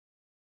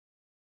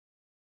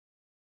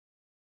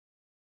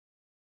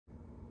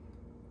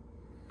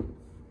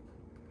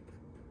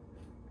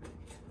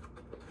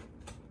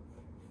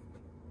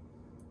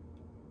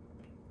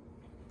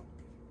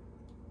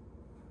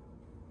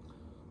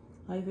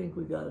I think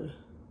we got it.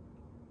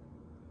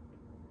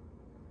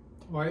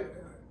 Why,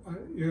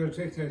 you're gonna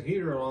take that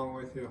heater along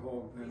with you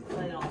home then?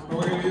 I know. So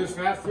we're gonna use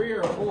fat-free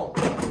or full?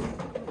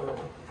 Or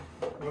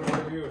what are we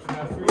gonna use,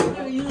 fat-free? We're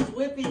gonna use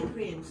whipping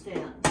cream,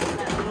 Stan.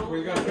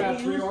 We got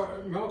fat-free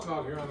milk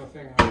out here on the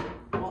thing.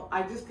 Well,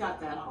 I just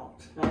got that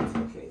out. That's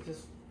okay.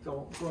 Just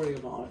don't worry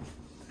about it.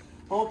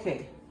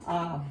 Okay.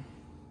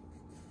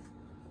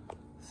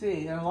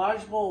 See, in a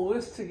large bowl,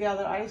 whisk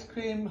together ice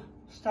cream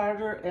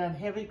starter and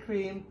heavy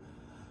cream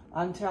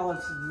until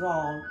it's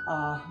dissolved.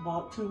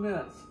 About 2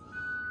 minutes.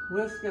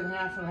 Whisk in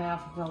half and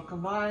half until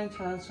combined.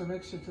 Transfer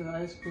mixture to the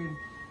ice cream.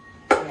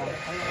 Yeah,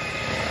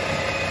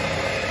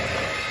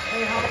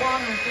 hey, how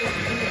long is this to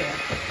do that?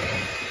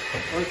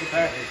 Where's the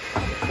package?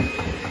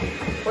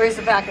 Where's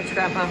the package,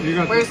 Grandpa?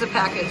 Where's the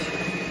package?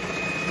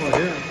 Oh,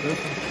 here. This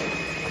one.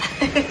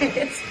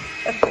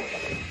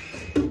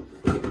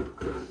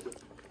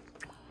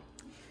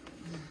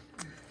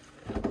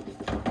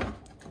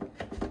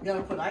 You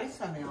gotta put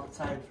ice on the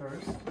outside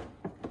first.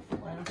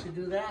 Why don't you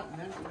do that? And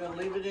then we're gonna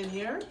leave it in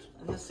here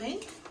in the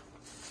sink.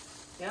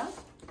 Yeah?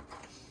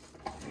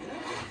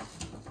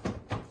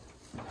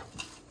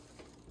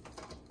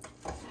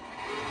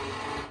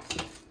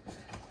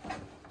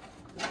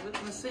 Leave it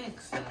in the sink,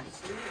 then.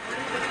 Just leave it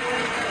right before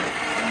you do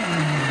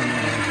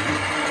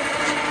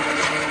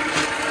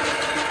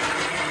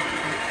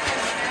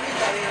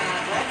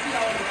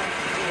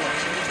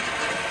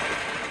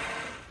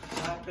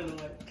it. Not gonna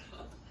work.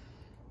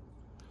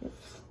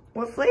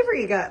 What flavor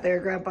you got there,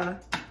 Grandpa?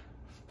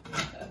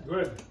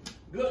 Good.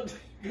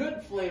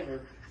 Good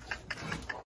flavor.